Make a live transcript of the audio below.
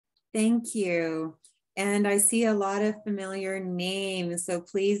Thank you. And I see a lot of familiar names, so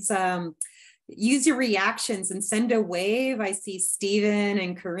please use your reactions and send a wave. I see Stephen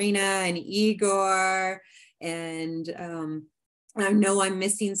and Karina and Igor, and I know I'm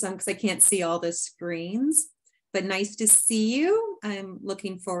missing some because I can't see all the screens, but nice to see you. I'm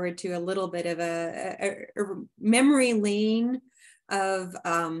looking forward to a little bit of a memory lane of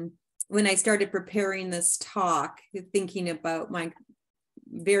when I started preparing this talk, thinking about my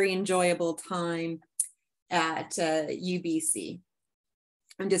very enjoyable time at UBC.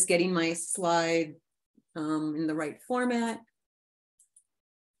 I'm just getting my slide in the right format.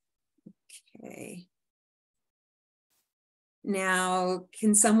 Okay. Now,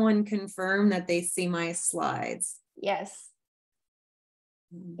 can someone confirm that they see my slides? Yes.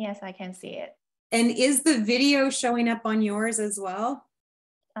 Yes, I can see it. And is the video showing up on yours as well?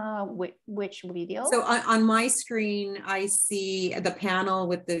 Which video? So on my screen, I see the panel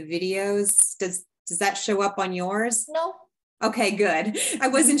with the videos. Does that show up on yours? No. Okay, good. I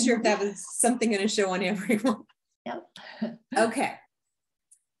wasn't sure if that was something going to show on everyone. Yep. Okay.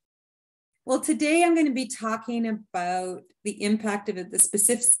 Well, today I'm going to be talking about the impact of the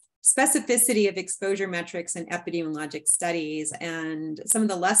specificity of exposure metrics in epidemiologic studies and some of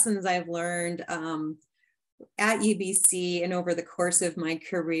the lessons I've learned at UBC and over the course of my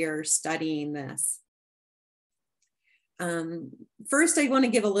career studying this. First, I want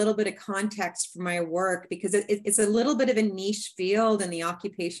to give a little bit of context for my work because it's a little bit of a niche field in the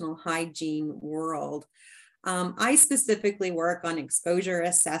occupational hygiene world. I specifically work on exposure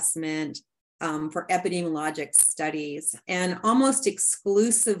assessment for epidemiologic studies and almost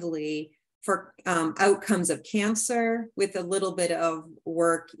exclusively for outcomes of cancer with a little bit of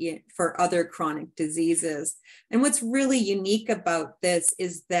work for other chronic diseases. And what's really unique about this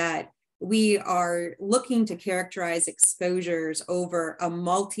is that we are looking to characterize exposures over a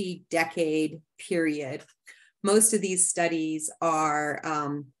multi-decade period. Most of these studies are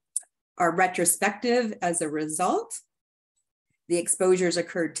retrospective as a result. The exposures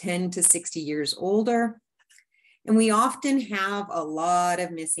occurred 10 to 60 years older. And we often have a lot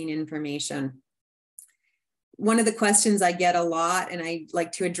of missing information. One of the questions I get a lot, and I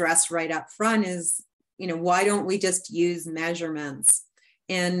like to address right up front is, why don't we just use measurements?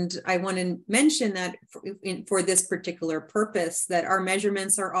 And I want to mention that for this particular purpose, that our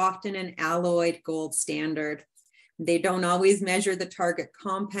measurements are often an alloyed gold standard. They don't always measure the target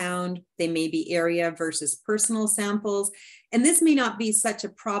compound. They may be area versus personal samples. And this may not be such a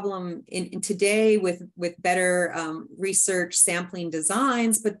problem in today with better research sampling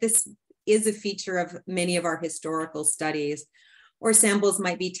designs, but this is a feature of many of our historical studies. Or samples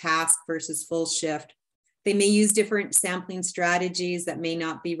might be task versus full shift. They may use different sampling strategies that may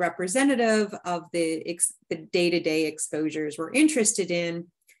not be representative of the day-to-day exposures we're interested in.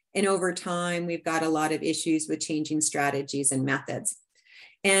 And over time, we've got a lot of issues with changing strategies and methods.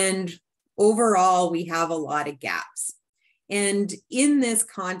 And overall, we have a lot of gaps. And in this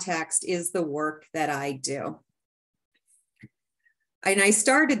context is the work that I do. And I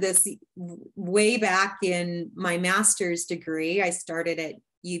started this way back in my master's degree. I started at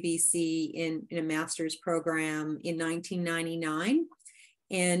UBC in a master's program in 1999.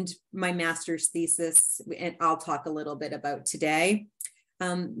 And my master's thesis, and I'll talk a little bit about today.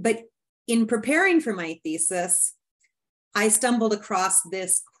 But in preparing for my thesis, I stumbled across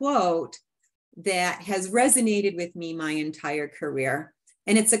this quote that has resonated with me my entire career.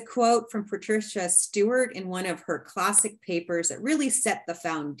 And it's a quote from Patricia Stewart in one of her classic papers that really set the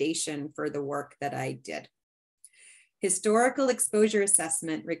foundation for the work that I did. Historical exposure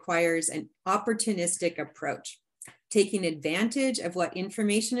assessment requires an opportunistic approach, taking advantage of what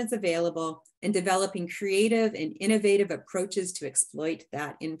information is available and developing creative and innovative approaches to exploit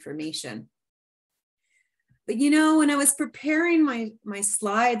that information. But when I was preparing my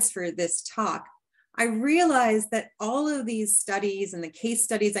slides for this talk, I realized that all of these studies and the case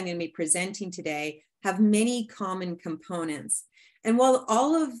studies I'm going to be presenting today have many common components. And while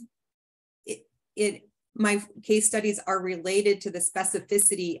all of my case studies are related to the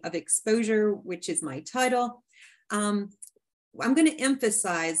specificity of exposure, which is my title, I'm going to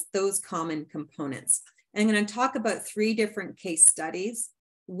emphasize those common components. I'm going to talk about 3 different case studies: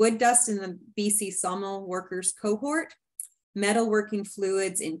 wood dust in the BC sawmill workers cohort, metalworking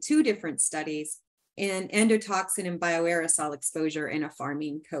fluids in 2 different studies, and endotoxin and bioaerosol exposure in a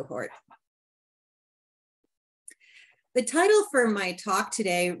farming cohort. The title for my talk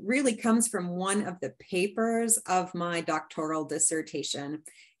today really comes from one of the papers of my doctoral dissertation.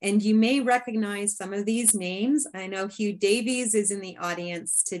 And you may recognize some of these names. I know Hugh Davies is in the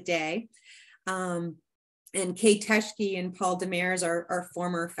audience today. And Kay Teschke and Paul Demers are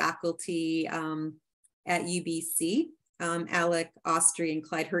former faculty at UBC. Alec Austri and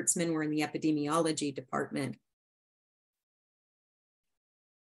Clyde Hertzman were in the epidemiology department.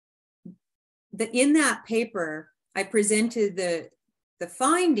 In that paper, I presented the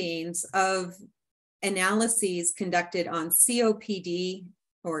findings of analyses conducted on COPD,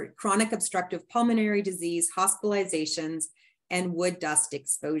 or chronic obstructive pulmonary disease, hospitalizations, and wood dust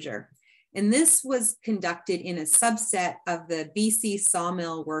exposure. And this was conducted in a subset of the BC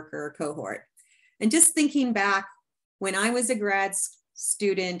sawmill worker cohort. And just thinking back, when I was a grad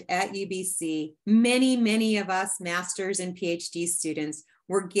student at UBC, many of us master's and PhD students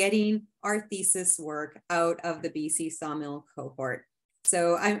were getting our thesis work out of the BC sawmill cohort.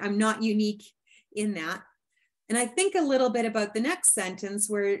 So I'm not unique in that. And I think a little bit about the next sentence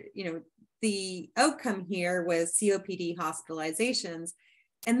where, the outcome here was COPD hospitalizations.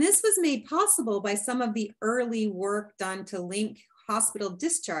 And this was made possible by some of the early work done to link hospital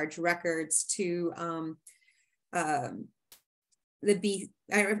discharge records to now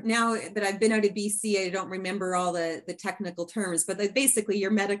that I've been out of BC, I don't remember all the technical terms, but basically your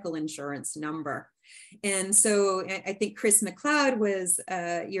medical insurance number. And so I think Chris McLeod was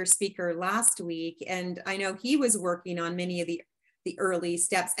your speaker last week, and I know he was working on many of the early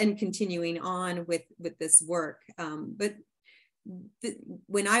steps and continuing on with this work. But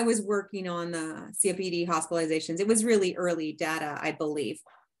when I was working on the COPD hospitalizations, it was really early data, I believe.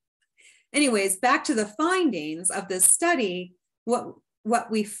 Anyways, back to the findings of this study, what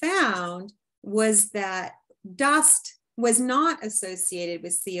we found was that dust was not associated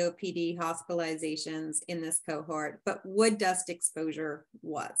with COPD hospitalizations in this cohort, but wood dust exposure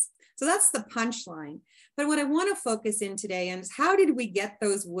was. So that's the punchline. But what I want to focus in today is how did we get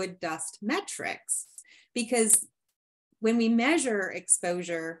those wood dust metrics? Because when we measure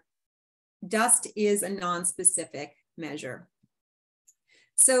exposure, dust is a non-specific measure.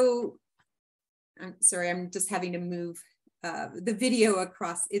 So I'm sorry, I'm just having to move the video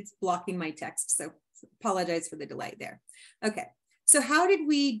across. It's blocking my text, so apologize for the delay there. Okay, so how did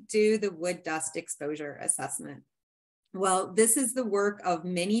we do the wood dust exposure assessment? Well, this is the work of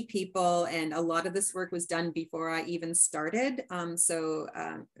many people, and a lot of this work was done before I even started. I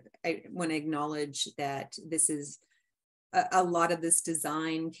want to acknowledge that this is a lot of this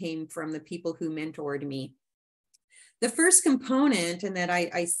design came from the people who mentored me. The first component, and that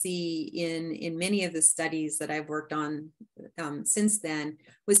I see in many of the studies that I've worked on since then,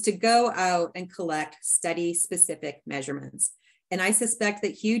 was to go out and collect study-specific measurements. And I suspect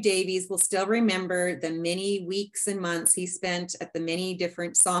that Hugh Davies will still remember the many weeks and months he spent at the many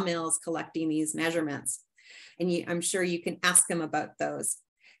different sawmills collecting these measurements. And I'm sure you can ask him about those.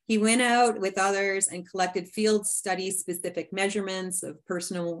 He went out with others and collected field study-specific measurements of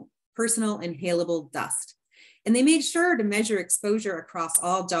personal inhalable dust. And they made sure to measure exposure across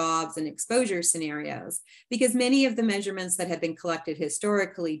all jobs and exposure scenarios, because many of the measurements that had been collected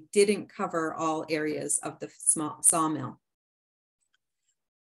historically didn't cover all areas of the sawmill.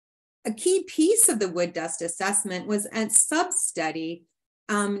 A key piece of the wood dust assessment was a sub-study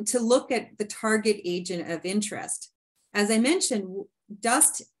to look at the target agent of interest. As I mentioned,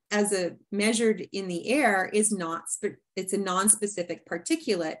 dust as measured in the air it's a non-specific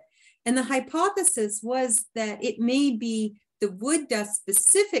particulate. And the hypothesis was that it may be the wood dust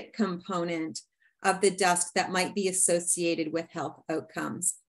specific component of the dust that might be associated with health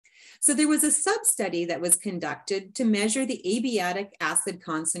outcomes. So there was a sub-study that was conducted to measure the abiotic acid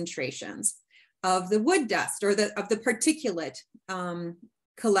concentrations of the wood dust, or of the particulate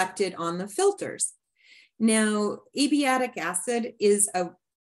collected on the filters. Now, abiotic acid is a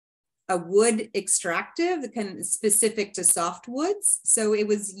wood extractive, kind of specific to softwoods. So it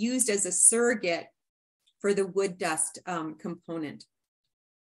was used as a surrogate for the wood dust component.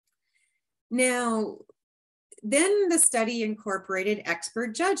 Now, then the study incorporated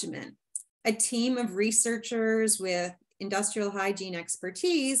expert judgment. A team of researchers with industrial hygiene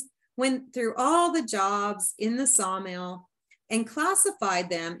expertise went through all the jobs in the sawmill and classified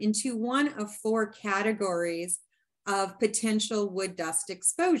them into one of 4 categories of potential wood dust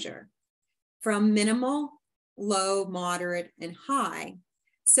exposure, from minimal, low, moderate, and high.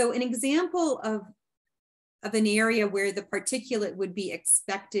 So an example of an area where the particulate would be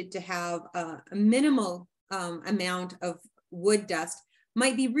expected to have a minimal amount of wood dust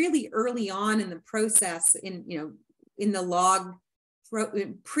might be really early on in the process, in the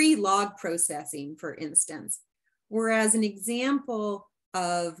pre-log processing, for instance. Whereas an example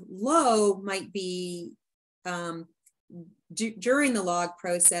of low might be during the log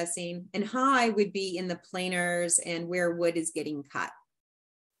processing, and high would be in the planers and where wood is getting cut.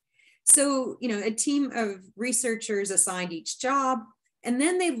 So, a team of researchers assigned each job, and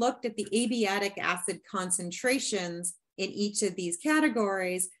then they looked at the abiotic acid concentrations in each of these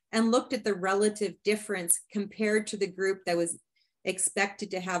categories and looked at the relative difference compared to the group that was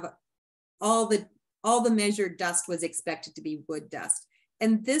expected to have all the measured dust was expected to be wood dust.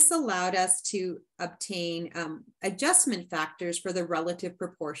 And this allowed us to obtain adjustment factors for the relative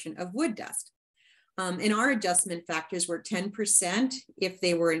proportion of wood dust. And our adjustment factors were 10% if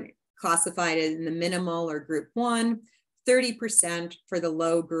they were classified in the minimal or group 1, 30% for the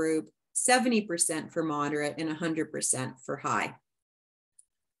low group, 70% for moderate, and 100% for high.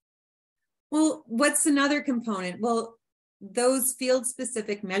 Well, what's another component? Well, those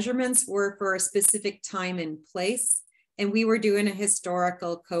field-specific measurements were for a specific time and place, and we were doing a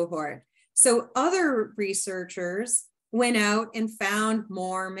historical cohort. So other researchers went out and found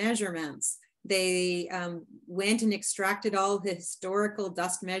more measurements. They went and extracted all the historical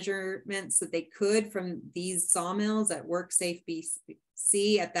dust measurements that they could from these sawmills at WorkSafe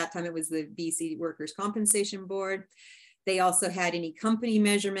BC. At that time, it was the BC Workers' Compensation Board. They also had any company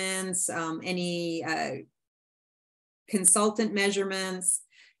measurements, any consultant measurements,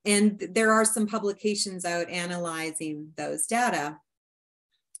 and there are some publications out analyzing those data.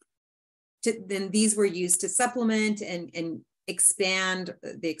 Then these were used to supplement and expand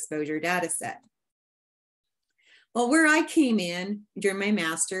the exposure data set. Well, where I came in during my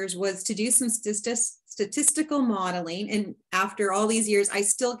master's was to do some statistical modeling. And after all these years, I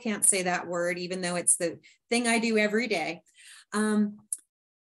still can't say that word, even though it's the thing I do every day.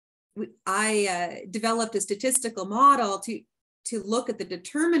 I developed a statistical model to look at the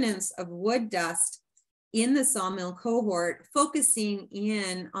determinants of wood dust in the sawmill cohort, focusing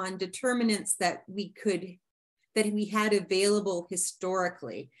in on determinants that we had available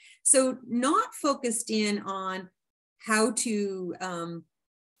historically. So not focused in on how to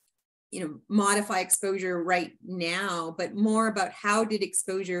modify exposure right now, but more about how did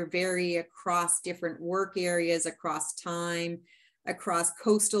exposure vary across different work areas, across time, across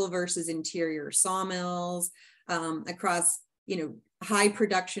coastal versus interior sawmills, across high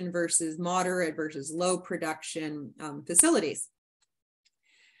production versus moderate versus low production facilities.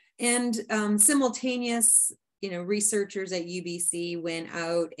 And simultaneous, researchers at UBC went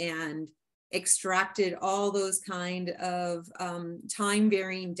out and extracted all those kind of time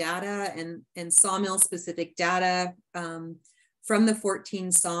varying data and sawmill specific data from the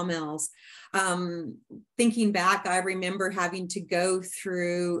 14 sawmills. Thinking back, I remember having to go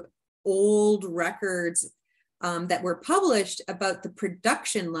through old records that were published about the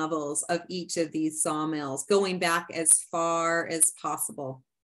production levels of each of these sawmills, going back as far as possible.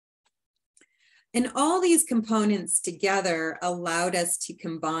 And all these components together allowed us to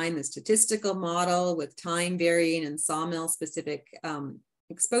combine the statistical model with time varying and sawmill specific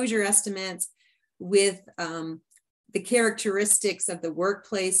exposure estimates with the characteristics of the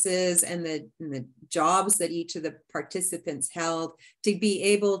workplaces and the jobs that each of the participants held to be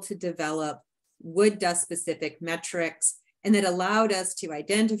able to develop wood dust specific metrics. And that allowed us to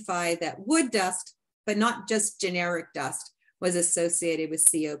identify that wood dust, but not just generic dust, was associated with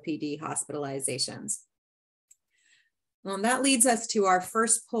COPD hospitalizations. Well, that leads us to our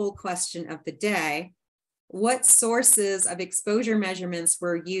first poll question of the day. What sources of exposure measurements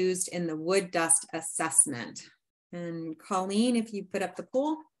were used in the wood dust assessment? And Colleen, if you put up the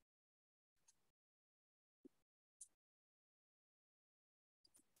poll.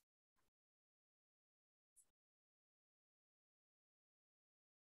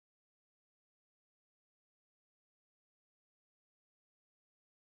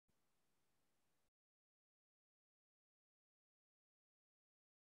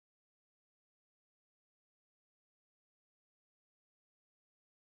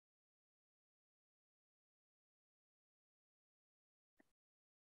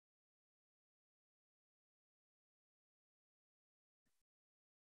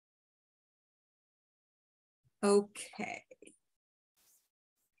 Okay.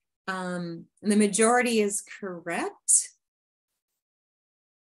 The majority is correct.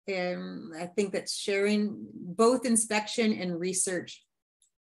 I think that's sharing both inspection and research.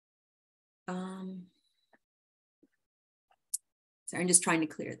 Sorry, I'm just trying to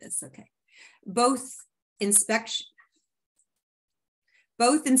clear this. Okay. Both inspection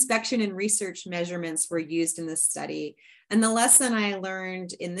and research measurements were used in this study. And the lesson I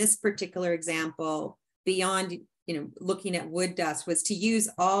learned in this particular example, beyond looking at wood dust, was to use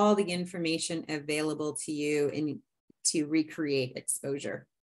all the information available to you and to recreate exposure.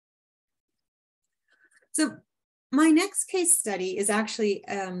 So my next case study is actually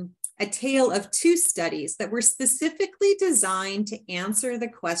a tale of two studies that were specifically designed to answer the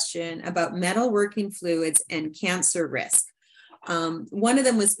question about metalworking fluids and cancer risk. One of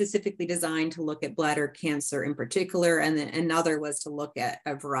them was specifically designed to look at bladder cancer in particular, and then another was to look at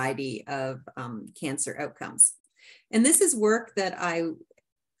a variety of cancer outcomes. And this is work that I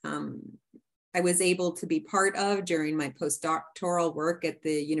was able to be part of during my postdoctoral work at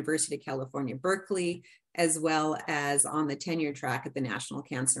the University of California, Berkeley, as well as on the tenure track at the National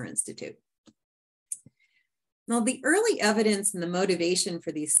Cancer Institute. Now, the early evidence and the motivation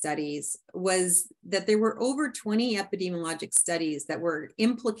for these studies was that there were over 20 epidemiologic studies that were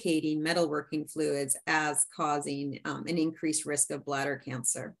implicating metalworking fluids as causing an increased risk of bladder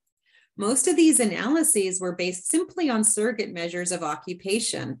cancer. Most of these analyses were based simply on surrogate measures of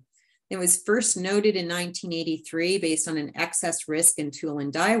occupation. It was first noted in 1983 based on an excess risk in tool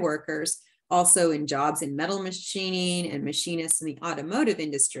and die workers, also in jobs in metal machining and machinists in the automotive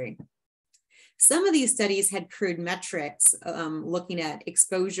industry. Some of these studies had crude metrics looking at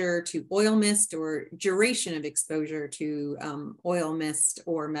exposure to oil mist or duration of exposure to oil mist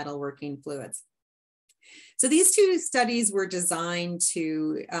or metalworking fluids. So these two studies were designed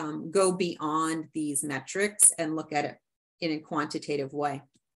to go beyond these metrics and look at it in a quantitative way.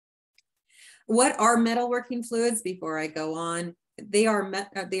 What are metalworking fluids before I go on? They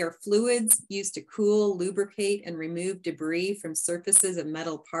are fluids used to cool, lubricate, and remove debris from surfaces of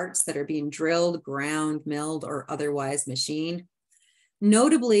metal parts that are being drilled, ground, milled, or otherwise machined.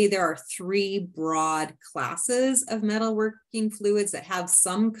 Notably, there are three broad classes of metalworking fluids that have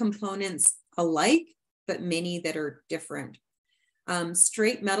some components alike, but many that are different.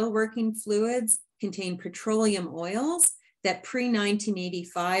 Straight metalworking fluids contain petroleum oils that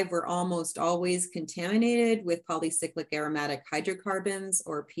pre-1985 were almost always contaminated with polycyclic aromatic hydrocarbons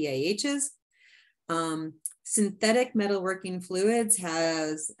or PAHs. Synthetic metalworking fluids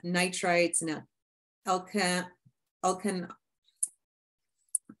has nitrites and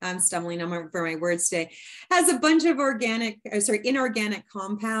I'm stumbling over my words today, has a bunch of inorganic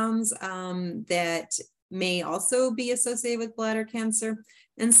compounds that may also be associated with bladder cancer.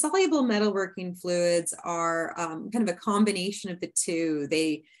 And soluble metalworking fluids are kind of a combination of the two.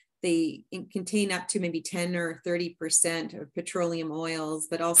 They contain up to maybe 10 or 30% of petroleum oils,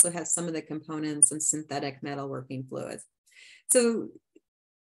 but also have some of the components in synthetic metalworking fluids. So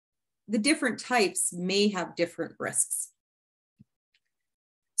the different types may have different risks.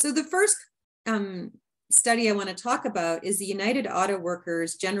 So the first study I want to talk about is the United Auto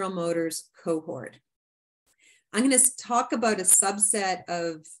Workers General Motors cohort. I'm going to talk about a subset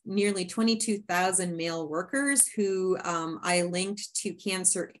of nearly 22,000 male workers who I linked to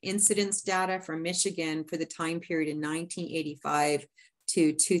cancer incidence data from Michigan for the time period in 1985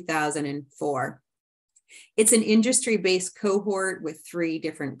 to 2004. It's an industry-based cohort with 3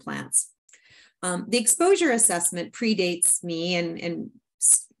 different plants. The exposure assessment predates me and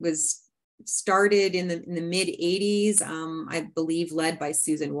was started in the mid 80s, I believe led by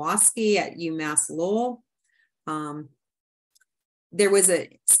Susan Waske at UMass Lowell. There was a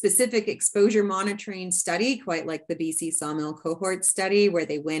specific exposure monitoring study, quite like the BC Sawmill cohort study, where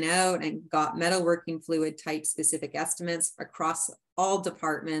they went out and got metalworking fluid type specific estimates across all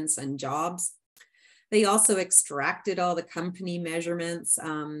departments and jobs. They also extracted all the company measurements.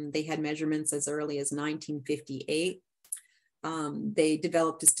 They had measurements as early as 1958. They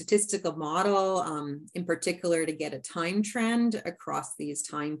developed a statistical model, in particular to get a time trend across these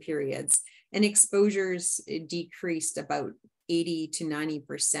time periods. And exposures decreased about 80 to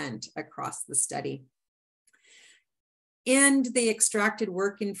 90% across the study. And they extracted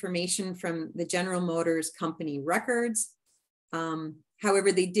work information from the General Motors company records.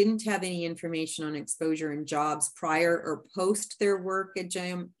 However, they didn't have any information on exposure in jobs prior or post their work at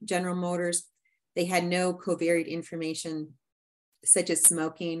General Motors. They had no covariate information such as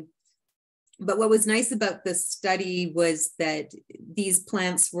smoking. But what was nice about this study was that these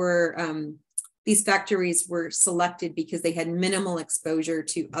plants were, these factories were selected because they had minimal exposure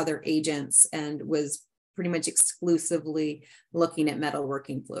to other agents and was pretty much exclusively looking at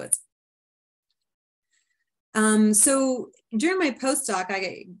metalworking fluids. So during my postdoc,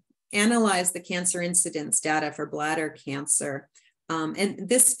 I analyzed the cancer incidence data for bladder cancer. And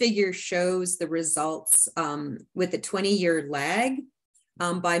this figure shows the results with a 20-year lag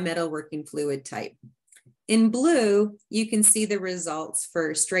by metalworking fluid type. In blue, you can see the results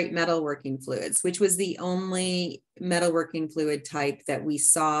for straight metalworking fluids, which was the only metalworking fluid type that we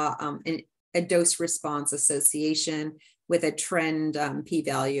saw a dose response association with a trend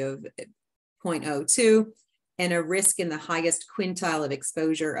p-value of 0.02 and a risk in the highest quintile of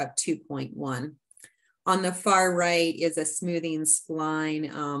exposure of 2.1. On the far right is a smoothing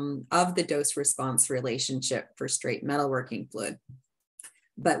spline of the dose-response relationship for straight metalworking fluid.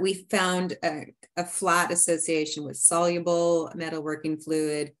 But we found a flat association with soluble metalworking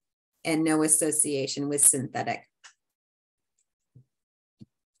fluid and no association with synthetic.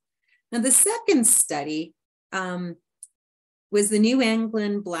 Now, the second study was the New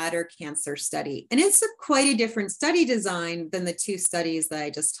England bladder cancer study. And it's quite a different study design than the two studies that I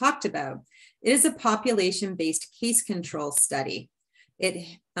just talked about. It is a population-based case control study.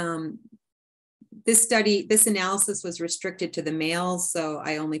 This analysis was restricted to the males, so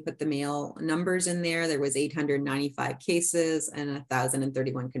I only put the male numbers in there. There was 895 cases and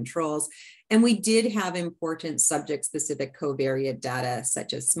 1,031 controls. And we did have important subject-specific covariate data,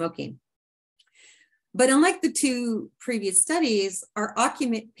 such as smoking. But unlike the two previous studies, our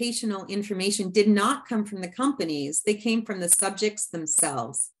occupational information did not come from the companies. They came from the subjects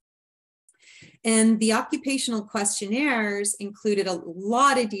themselves. And the occupational questionnaires included a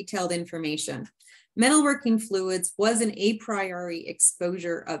lot of detailed information. Metalworking fluids was an a priori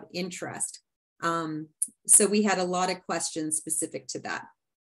exposure of interest. So we had a lot of questions specific to that.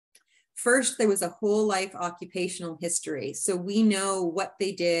 First, there was a whole life occupational history. So we know what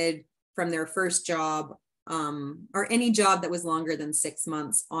they did from their first job or any job that was longer than 6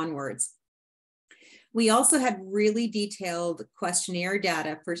 months onwards. We also had really detailed questionnaire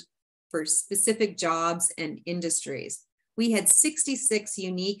data for specific jobs and industries. We had 66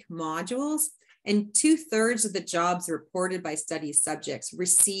 unique modules, and 2/3 of the jobs reported by study subjects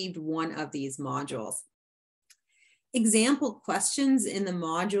received one of these modules. Example questions in the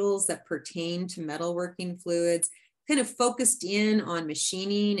modules that pertain to metalworking fluids kind of focused in on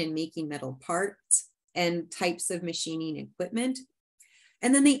machining and making metal parts and types of machining equipment.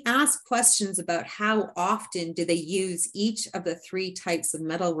 And then they asked questions about how often do they use each of the 3 types of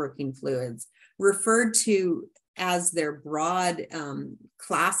metalworking fluids, referred to as their broad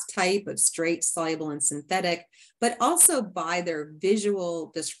class type of straight, soluble, and synthetic, but also by their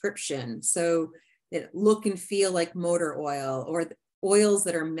visual description. So that look and feel like motor oil, or oils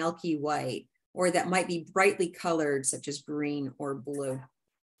that are milky white, or that might be brightly colored, such as green or blue.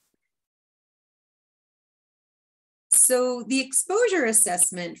 So the exposure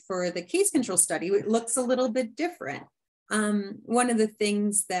assessment for the case control study, it looks a little bit different. One of the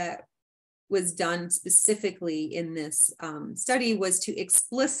things that was done specifically in this study was to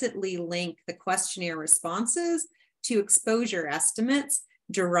explicitly link the questionnaire responses to exposure estimates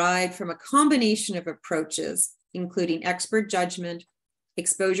derived from a combination of approaches, including expert judgment,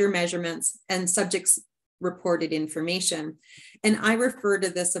 exposure measurements, and subjects reported information. And I refer to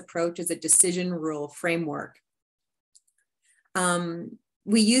this approach as a decision rule framework.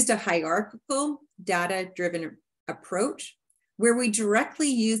 We used a hierarchical data-driven approach where we directly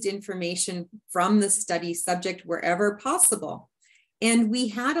used information from the study subject wherever possible. And we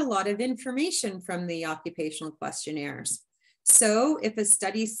had a lot of information from the occupational questionnaires. So if a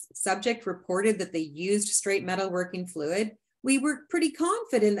study subject reported that they used straight metalworking fluid, we were pretty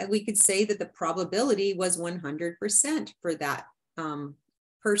confident that we could say that the probability was 100% for that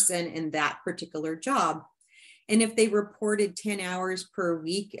person in that particular job. And if they reported 10 hours per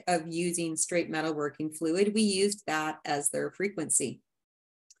week of using straight metalworking fluid, we used that as their frequency.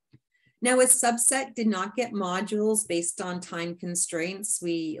 Now, a subset did not get modules based on time constraints.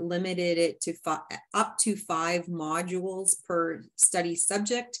 We limited it to up to 5 modules per study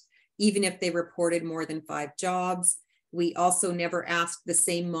subject, even if they reported more than 5 jobs. We also never asked the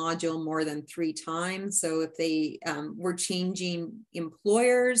same module more than 3 times. So if they were changing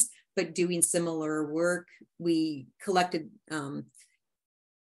employers, but doing similar work, we collected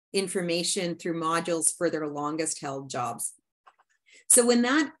information through modules for their longest held jobs. So when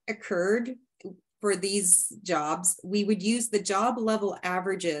that occurred for these jobs, we would use the job level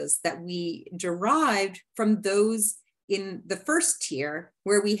averages that we derived from those in the first tier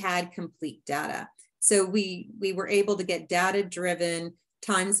where we had complete data. So we were able to get data-driven,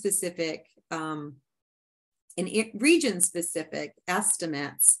 time-specific, and region-specific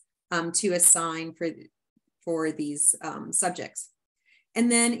estimates to assign for these subjects.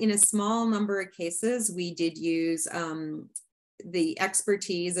 And then in a small number of cases, we did use the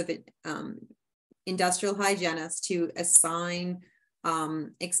expertise of industrial hygienists to assign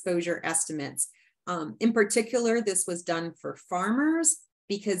exposure estimates. In particular, this was done for farmers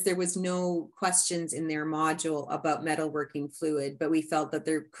because there was no questions in their module about metalworking fluid, but we felt that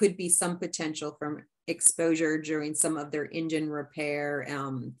there could be some potential from exposure during some of their engine repair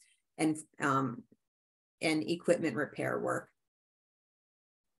and equipment repair work.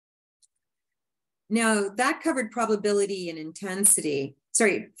 Now that covered probability and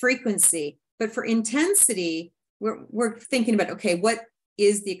frequency, But for intensity, we're thinking about, okay, what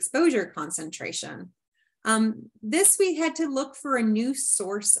is the exposure concentration? This we had to look for a new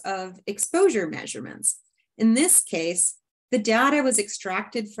source of exposure measurements. In this case, the data was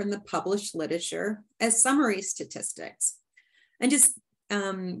extracted from the published literature as summary statistics. And just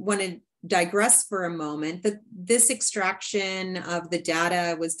want to digress for a moment that this extraction of the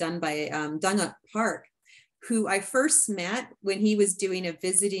data was done by Doctor Park, who I first met when he was doing a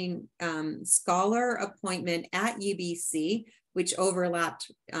visiting scholar appointment at UBC, which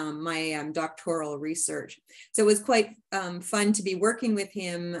overlapped my doctoral research. So it was quite fun to be working with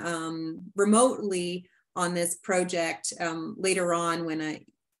him remotely on this project later on when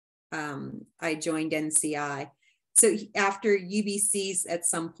I joined NCI. So after UBC's, at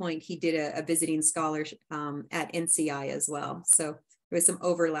some point, he did a visiting scholar at NCI as well. So there was some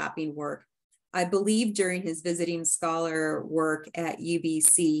overlapping work. I believe during his visiting scholar work at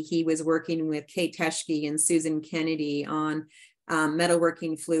UBC, he was working with Kay Teschke and Susan Kennedy on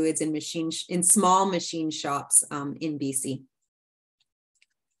metalworking fluids in small machine shops in BC.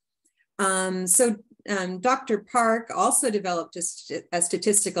 Dr. Park also developed a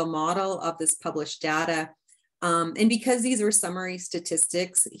statistical model of this published data. And because these were summary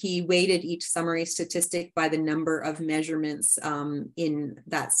statistics, he weighted each summary statistic by the number of measurements in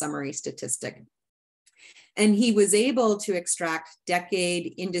that summary statistic. And he was able to extract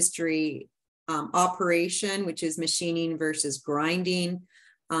decade industry operation, which is machining versus grinding,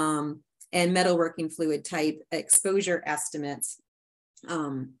 and metalworking fluid type exposure estimates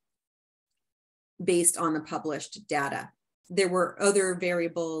based on the published data. There were other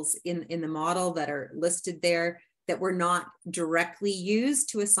variables in the model that are listed there that were not directly used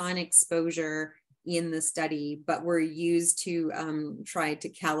to assign exposure in the study, but were used to try to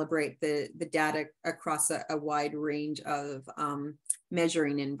calibrate the data across a wide range of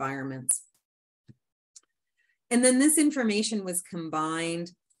measuring environments. And then this information was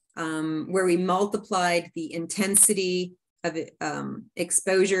combined where we multiplied the intensity of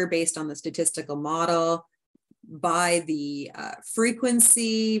exposure based on the statistical model by the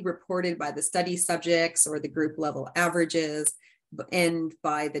frequency reported by the study subjects or the group level averages, and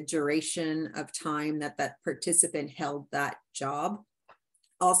by the duration of time that that participant held that job,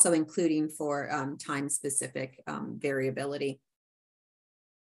 also including for time-specific variability.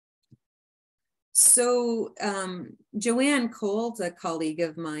 So Joanne Colt, a colleague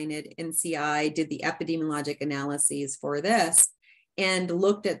of mine at NCI, did the epidemiologic analyses for this and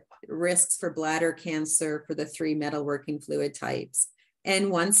looked at risks for bladder cancer for the 3 metalworking fluid types.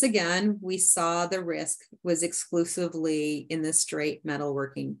 And once again, we saw the risk was exclusively in the straight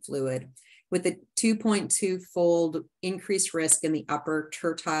metalworking fluid, with a 2.2-fold increased risk in the upper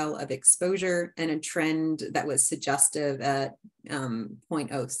tertile of exposure and a trend that was suggestive at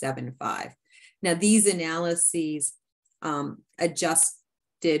 0.075. Now, these analyses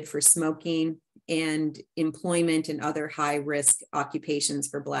adjusted for smoking and employment and other high-risk occupations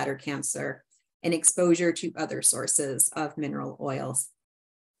for bladder cancer and exposure to other sources of mineral oils.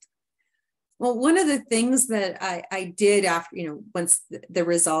 Well, one of the things that I did after, once the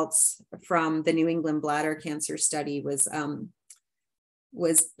results from the New England bladder cancer study was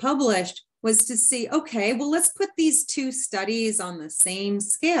published, was to see, okay, well, let's put these 2 studies on the same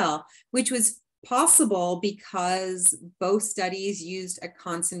scale, which was possible because both studies used a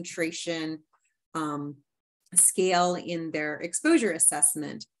concentration scale in their exposure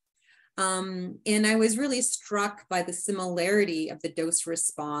assessment. And I was really struck by the similarity of the dose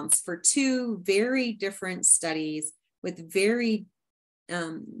response for 2 very different studies with very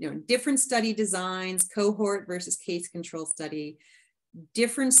different study designs, cohort versus case control study,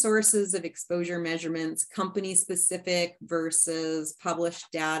 different sources of exposure measurements, company specific versus published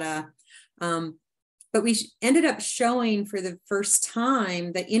data. But we ended up showing for the first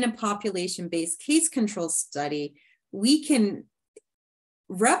time that in a population-based case control study, we can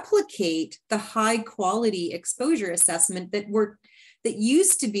replicate the high quality exposure assessment that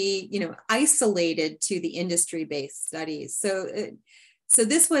used to be, isolated to the industry-based studies. So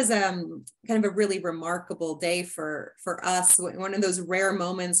this was kind of a really remarkable day for us. One of those rare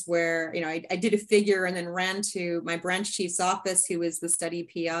moments where, I did a figure and then ran to my branch chief's office, who was the study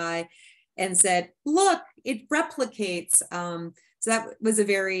PI, and said, look, it replicates. So that was a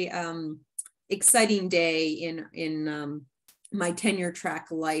very exciting day in my tenure track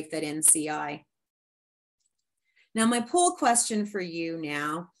life at NCI. Now, my poll question for you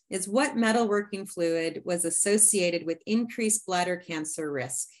now is, what metalworking fluid was associated with increased bladder cancer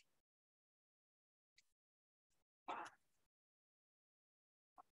risk?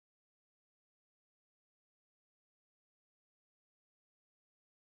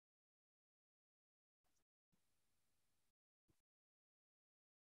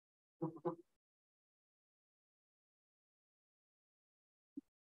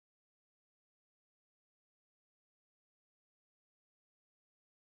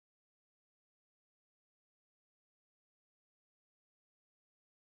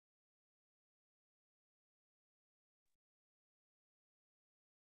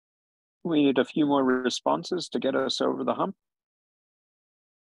 We need a few more responses to get us over the hump.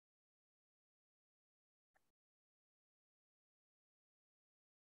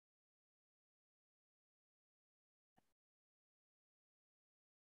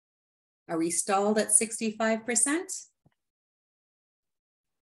 Are we stalled at 65%?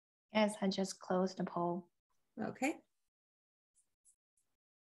 Yes, I just closed the poll. Okay.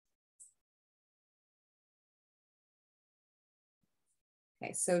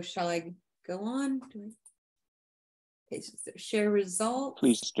 Okay, so shall I go on? Okay, so share results.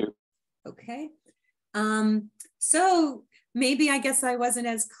 Please do. Okay. So maybe I guess I wasn't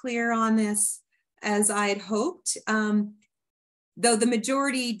as clear on this as I had hoped. Though the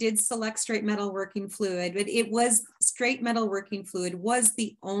majority did select straight metalworking fluid, but it was straight metalworking fluid was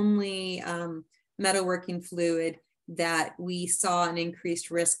the only metalworking fluid that we saw an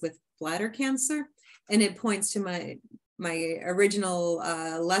increased risk with bladder cancer. And it points to my original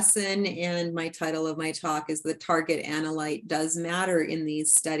lesson, and my title of my talk is the target analyte does matter in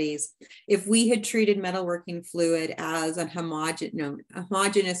these studies. If we had treated metalworking fluid as a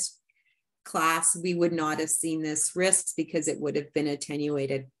homogeneous class, we would not have seen this risks because it would have been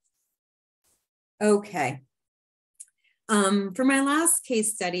attenuated. Okay. For my last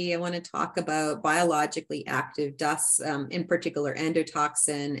case study, I want to talk about biologically active dusts, in particular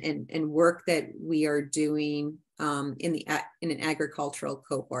endotoxin, and work that we are doing in an agricultural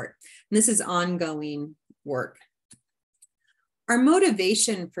cohort. And this is ongoing work. Our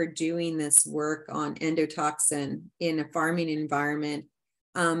motivation for doing this work on endotoxin in a farming environment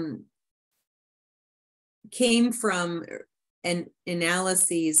came from an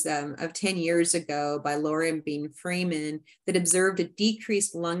analyses of 10 years ago by Laura and Bean Freeman that observed a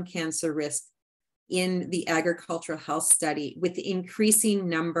decreased lung cancer risk in the agricultural health study with the increasing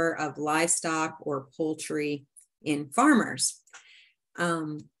number of livestock or poultry in farmers.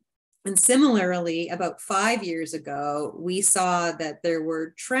 And similarly, about 5 years ago, we saw that there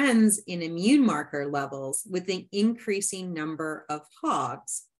were trends in immune marker levels with an increasing number of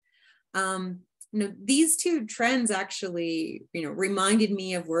hogs. These two trends actually, reminded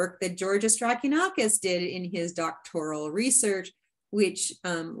me of work that George Strakinakis did in his doctoral research, which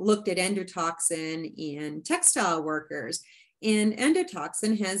looked at endotoxin in textile workers. And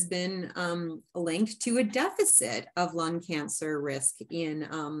endotoxin has been linked to a deficit of lung cancer risk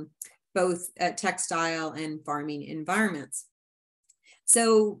in both textile and farming environments.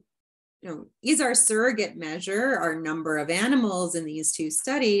 So, is our surrogate measure, our number of animals in these two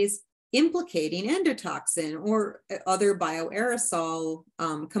studies, implicating endotoxin or other bioaerosol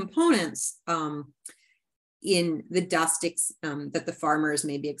components in the dust that the farmers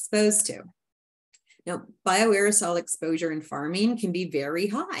may be exposed to? Now, bioaerosol exposure in farming can be very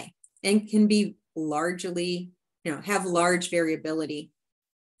high and can be largely, have large variability.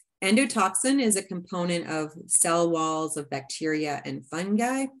 Endotoxin is a component of cell walls of bacteria and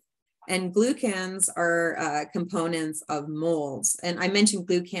fungi, and glucans are components of molds. And I mentioned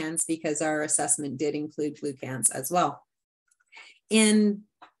glucans because our assessment did include glucans as well. And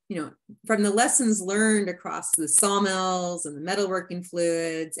from the lessons learned across the sawmills and the metalworking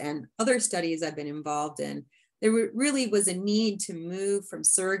fluids and other studies I've been involved in, there really was a need to move from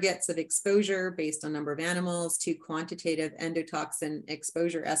surrogates of exposure based on number of animals to quantitative endotoxin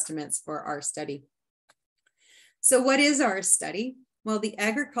exposure estimates for our study. So what is our study? Well, the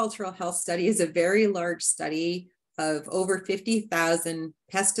agricultural health study is a very large study of over 50,000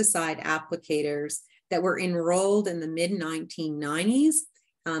 pesticide applicators that were enrolled in the mid-1990s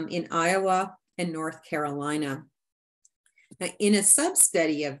in Iowa and North Carolina. Now, in a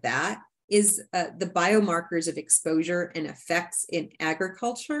sub-study of that is the biomarkers of exposure and effects in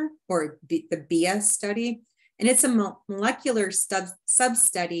agriculture, or the BS study. And it's a molecular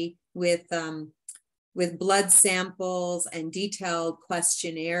sub-study with blood samples and detailed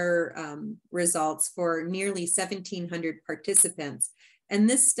questionnaire results for nearly 1,700 participants. And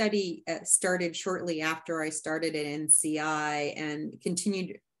this study started shortly after I started at NCI and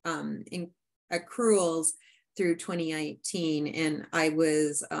continued in accruals through 2018. And I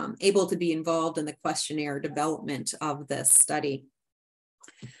was able to be involved in the questionnaire development of this study.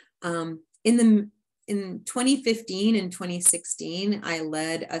 In 2015 and 2016, I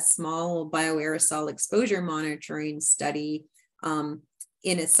led a small bioaerosol exposure monitoring study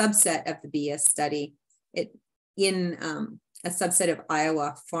in a subset of the BS study in a subset of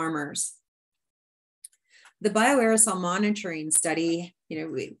Iowa farmers. The bioaerosol monitoring study,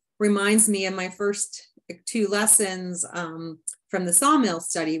 reminds me of my first two lessons from the sawmill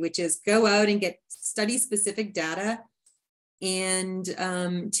study, which is go out and get study-specific data and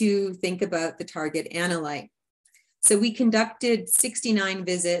to think about the target analyte. So we conducted 69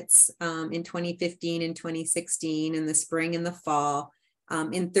 visits in 2015 and 2016 in the spring and the fall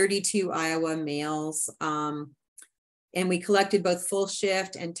in 32 Iowa males. And we collected both full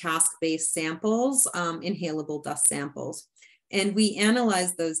shift and task-based samples, inhalable dust samples. And we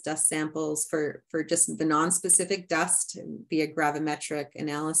analyzed those dust samples for just the non-specific dust via gravimetric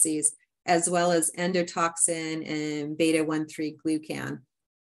analyses, as well as endotoxin and beta-1,3 glucan.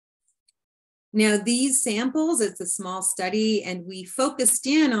 Now, these samples, it's a small study, and we focused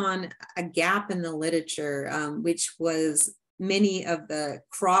in on a gap in the literature, which was many of the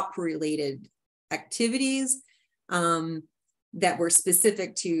crop-related activities that were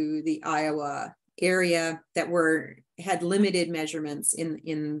specific to the Iowa area that had limited measurements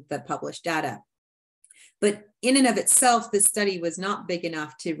in the published data. But in and of itself, this study was not big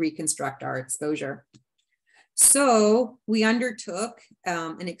enough to reconstruct our exposure. So we undertook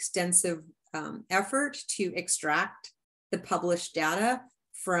an extensive effort to extract the published data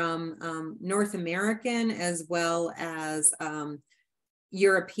from North American as well as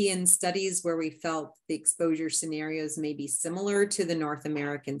European studies where we felt the exposure scenarios may be similar to the North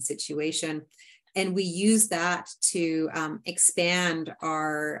American situation. And we used that to expand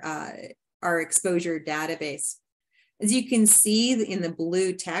our exposure database. As you can see in the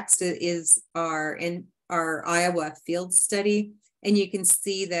blue text is our Iowa field study. And you can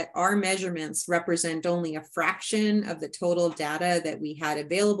see that our measurements represent only a fraction of the total data that we had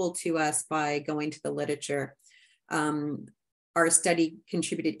available to us by going to the literature. Our study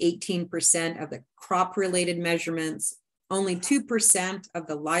contributed 18% of the crop-related measurements, only 2% of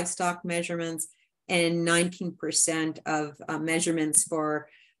the livestock measurements, and 19% of measurements for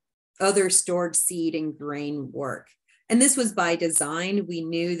other stored seed and grain work. And this was by design. We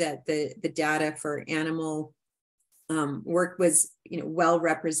knew that the data for animal work was well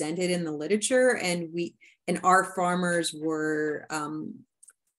represented in the literature, and our farmers were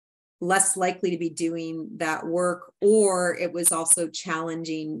less likely to be doing that work, or it was also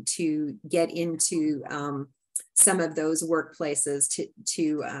challenging to get into some of those workplaces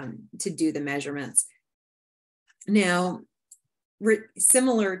to do the measurements. Now,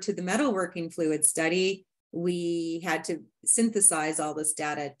 similar to the metalworking fluid study, we had to synthesize all this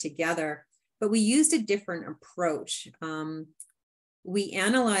data together, but we used a different approach. We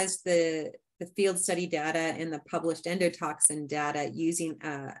analyzed the field study data and the published endotoxin data using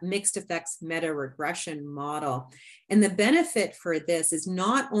a mixed effects meta-regression model. And the benefit for this is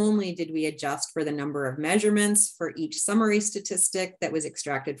not only did we adjust for the number of measurements for each summary statistic that was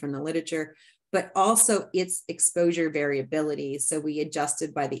extracted from the literature, but also its exposure variability. So we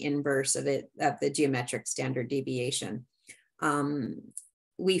adjusted by the inverse of the geometric standard deviation.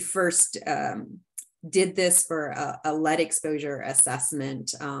 We first did this for a lead exposure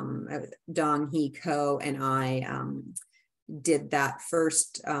assessment. Dong Hee Ko and I did that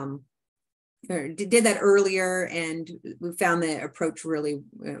first, or did that earlier, and we found the approach really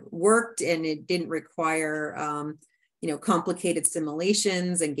worked, and it didn't require complicated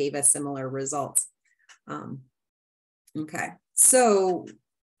simulations, and gave us similar results. Okay, so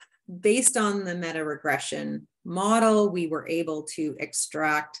based on the meta-regression model, we were able to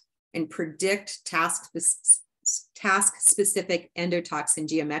extract and predict task-specific endotoxin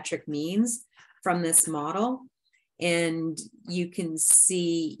geometric means from this model. And you can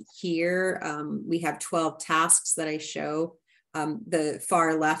see here, we have 12 tasks that I show. The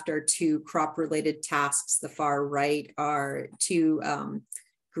far left are 2 crop-related tasks. The far right are 2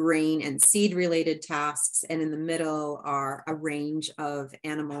 grain and seed-related tasks. And in the middle are a range of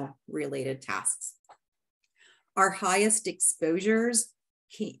animal-related tasks. Our highest exposures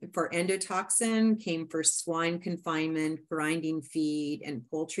for endotoxin came for swine confinement, grinding feed, and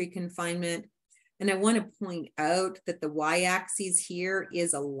poultry confinement. And I want to point out that the y-axis here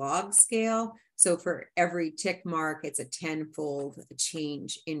is a log scale. So for every tick mark, it's a 10-fold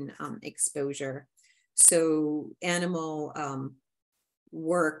change in exposure. So animal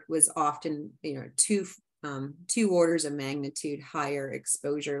work was often, 2 orders of magnitude higher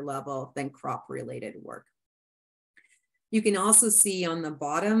exposure level than crop-related work. You can also see on the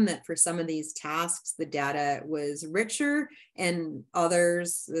bottom that for some of these tasks, the data was richer, and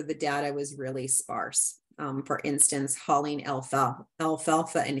others, the data was really sparse. For instance, hauling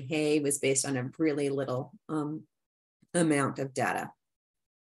alfalfa and hay was based on a really little amount of data.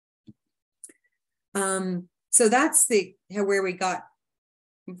 So that's how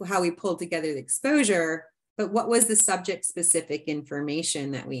we pulled together the exposure, but what was the subject-specific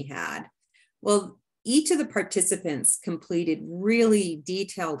information that we had? Well, each of the participants completed really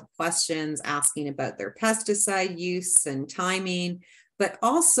detailed questions asking about their pesticide use and timing, but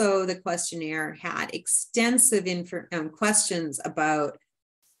also the questionnaire had extensive questions about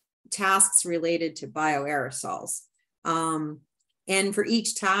tasks related to bioaerosols. And for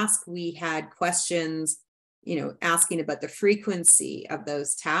each task, we had questions, asking about the frequency of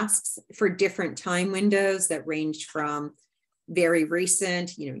those tasks for different time windows that ranged from very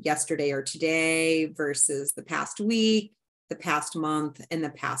recent, yesterday or today versus the past week, the past month, and the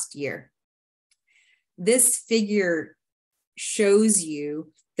past year. This figure shows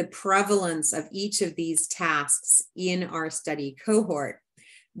you the prevalence of each of these tasks in our study cohort.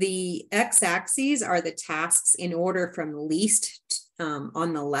 The x-axes are the tasks in order from least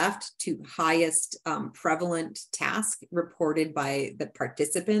on the left to highest prevalent task reported by the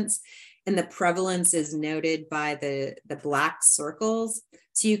participants. And the prevalence is noted by the black circles.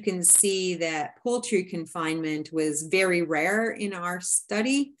 So you can see that poultry confinement was very rare in our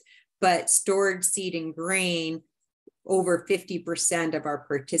study, but stored seed and grain, over 50% of our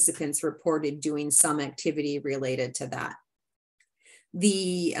participants reported doing some activity related to that.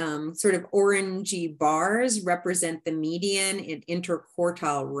 The sort of orangey bars represent the median and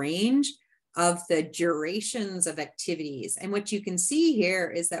interquartile range of the durations of activities. And what you can see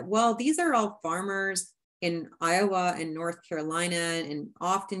here is that, well, these are all farmers in Iowa and North Carolina and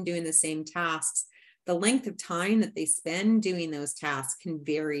often doing the same tasks. The length of time that they spend doing those tasks can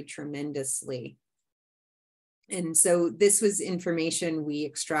vary tremendously. And so this was information we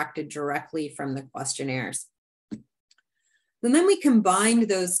extracted directly from the questionnaires. And then we combined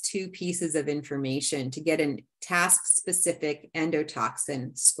those two pieces of information to get a task-specific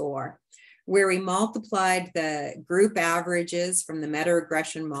endotoxin score, where we multiplied the group averages from the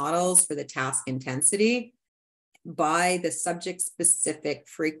meta-regression models for the task intensity by the subject-specific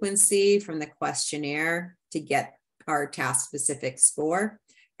frequency from the questionnaire to get our task-specific score.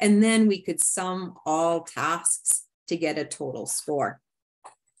 And then we could sum all tasks to get a total score.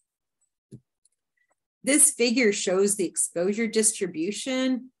 This figure shows the exposure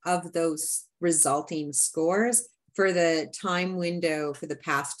distribution of those resulting scores for the time window for the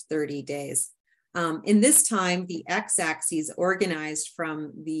past 30 days. In this time, the x-axis organized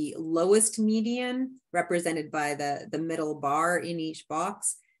from the lowest median, represented by the middle bar in each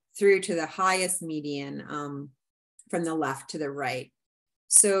box, through to the highest median from the left to the right.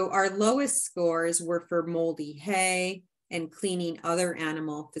 So our lowest scores were for moldy hay and cleaning other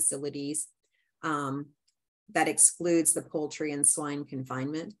animal facilities. That excludes the poultry and swine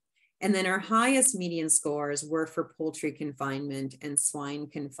confinement. And then our highest median scores were for poultry confinement and swine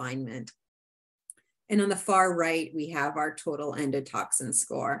confinement. And on the far right, we have our total endotoxin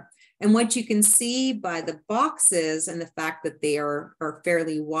score. And what you can see by the boxes and the fact that they are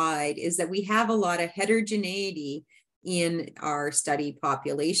fairly wide is that we have a lot of heterogeneity in our study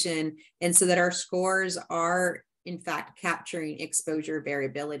population. And so that our scores are in fact capturing exposure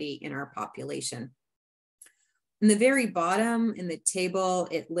variability in our population. In the very bottom in the table,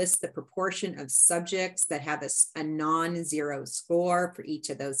 it lists the proportion of subjects that have a non-zero score for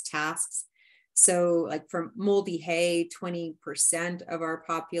each of those tasks. So like for moldy hay, 20% of our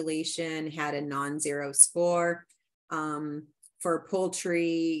population had a non-zero score. For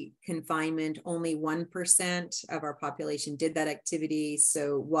poultry confinement, only 1% of our population did that activity.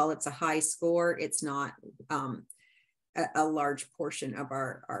 So while it's a high score, it's not a large portion of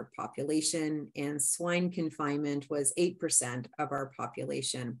our population. And swine confinement was 8% of our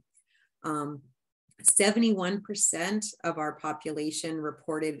population. 71% of our population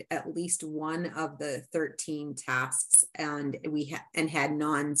reported at least one of the 13 tasks, and had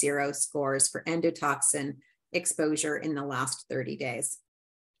non-zero scores for endotoxin exposure in the last 30 days.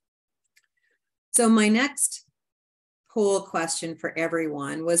 So my next poll question for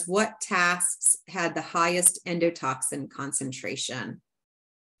everyone was, what tasks had the highest endotoxin concentration?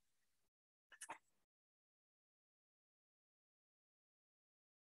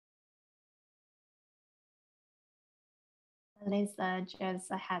 Lisa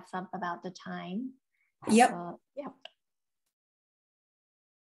just a heads up about the time. Yep. Yep.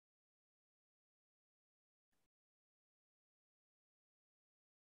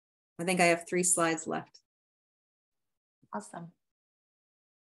 I think I have 3 slides left. Awesome.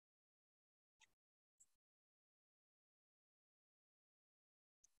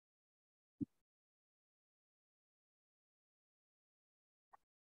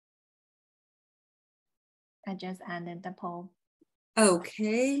 I just ended the poll.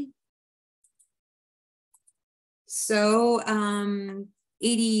 Okay. So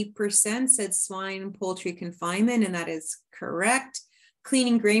 80% said swine poultry confinement, and that is correct.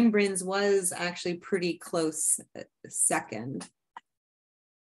 Cleaning grain bins was actually pretty close second.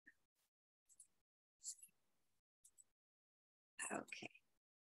 Okay.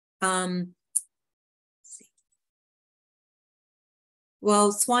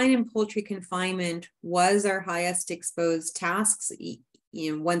 Well, swine and poultry confinement was our highest exposed tasks.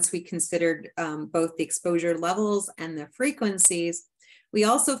 Once we considered both the exposure levels and the frequencies, we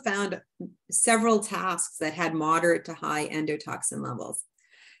also found several tasks that had moderate to high endotoxin levels.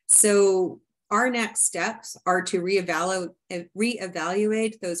 So our next steps are to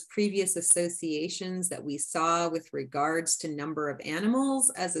reevaluate those previous associations that we saw with regards to number of animals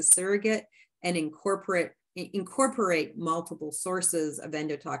as a surrogate and incorporate multiple sources of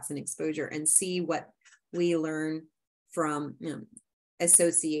endotoxin exposure and see what we learn from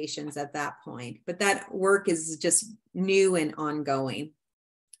associations at that point. But that work is just new and ongoing,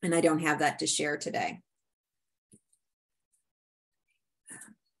 and I don't have that to share today.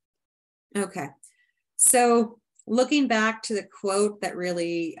 Okay, so looking back to the quote that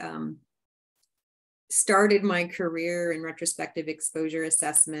really started my career in retrospective exposure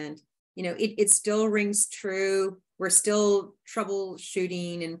assessment, it still rings true. We're still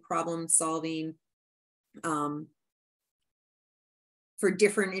troubleshooting and problem solving for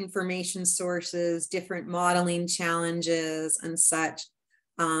different information sources, different modeling challenges and such.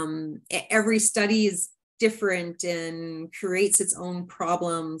 Every study is different and creates its own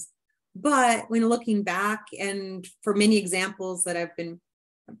problems. But when looking back, and for many examples that I've been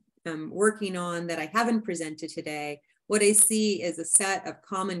working on that I haven't presented today, what I see is a set of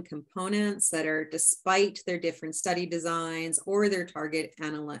common components that are, despite their different study designs or their target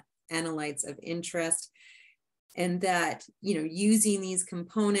analytes of interest, and that, using these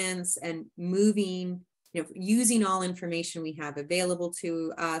components and moving, using all information we have available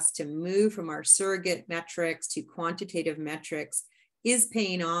to us to move from our surrogate metrics to quantitative metrics is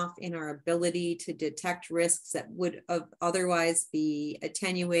paying off in our ability to detect risks that would otherwise be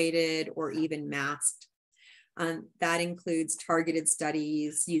attenuated or even masked. That includes targeted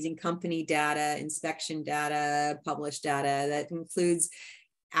studies using company data, inspection data, published data. That includes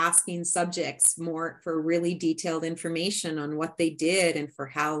asking subjects more for really detailed information on what they did and for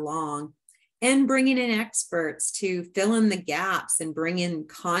how long, and bringing in experts to fill in the gaps and bring in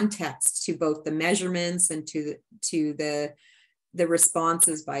context to both the measurements and to the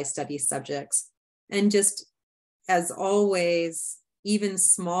responses by study subjects. And just as always, even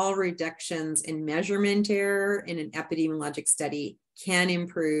small reductions in measurement error in an epidemiologic study can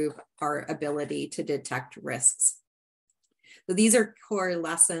improve our ability to detect risks. So these are core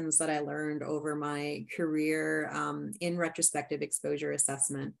lessons that I learned over my career in retrospective exposure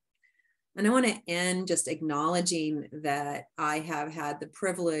assessment. And I want to end just acknowledging that I have had the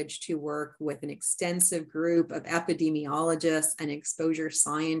privilege to work with an extensive group of epidemiologists and exposure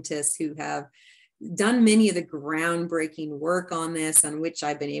scientists who have done many of the groundbreaking work on this, on which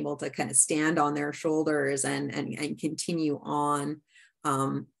I've been able to kind of stand on their shoulders and continue on.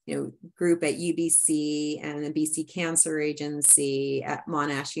 Group at UBC and the BC Cancer Agency, at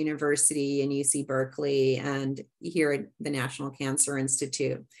Monash University and UC Berkeley, and here at the National Cancer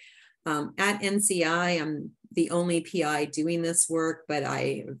Institute. At NCI, I'm the only PI doing this work, but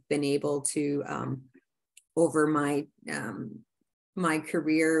I've been able to, over my my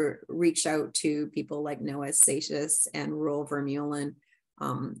career, reach out to people like Noah Satius and Roel Vermeulen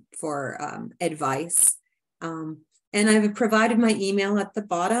for advice. And I've provided my email at the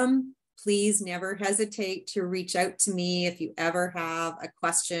bottom. Please never hesitate to reach out to me if you ever have a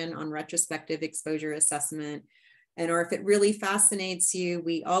question on retrospective exposure assessment, or if it really fascinates you.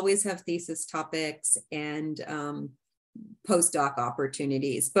 We always have thesis topics and postdoc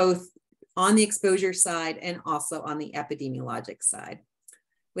opportunities, both on the exposure side and also on the epidemiologic side.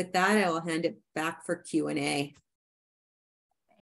 With that, I will hand it back for Q&A.